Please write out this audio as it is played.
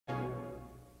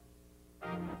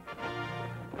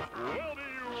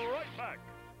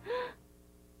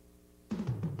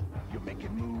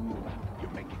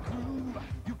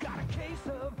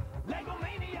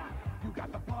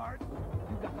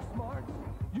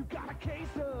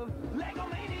case of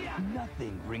Legomania.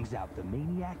 Nothing brings out the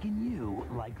maniac in you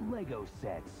like Lego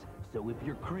sets. So if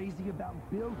you're crazy about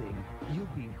building, you'll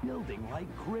be building like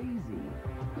crazy.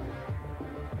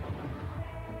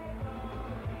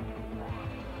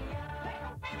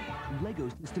 Lego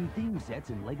system theme sets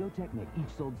and Lego Technic,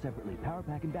 each sold separately. Power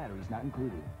pack and batteries not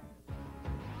included.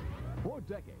 For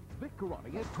decades, Vic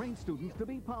Karate has trained students to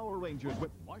be Power Rangers with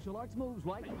martial arts moves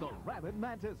like the Rabbit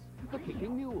Mantis, the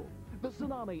Kicking Mule, the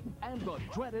Tsunami, and the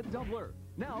Dreaded Doubler.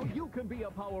 Now you can be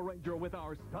a Power Ranger with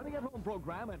our Study at Home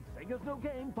program and Sega's new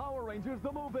game, Power Rangers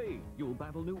the Movie. You'll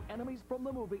battle new enemies from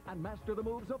the movie and master the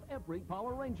moves of every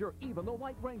Power Ranger, even the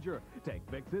White Ranger. Take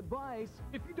Vic's advice.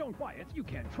 If you don't buy it, you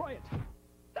can't try it.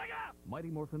 Sega! Mighty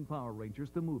Morphin Power Rangers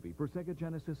the Movie for Sega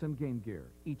Genesis and Game Gear,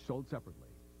 each sold separately.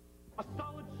 A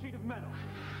solid sheet of metal.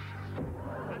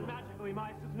 And magically,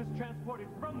 my system is transported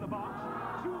from the box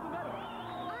to the metal.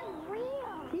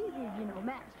 Unreal! Teasers, you know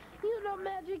magic. You know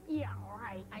magic? Yeah, all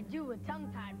right. I do a tongue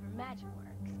tie for Magic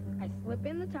Works. I slip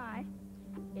in the tie,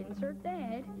 insert the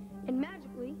head, and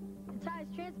magically, the tie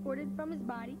is transported from his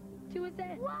body to his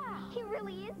head. Wow! He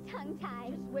really is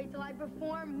tongue-tied. Just wait till I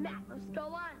perform Map of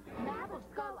Skull Island. Map of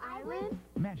Skull Island?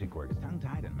 Magic Works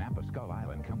Tongue-Tied and Map of Skull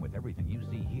Island come with everything you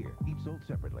see here, each sold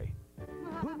separately.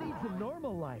 Who needs a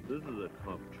normal life This is a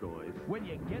tough choice. when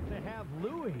you get to have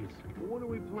Louie's? What are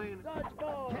we playing?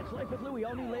 Catch Life with Louie,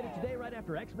 only later today right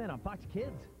after X-Men on Fox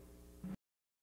Kids.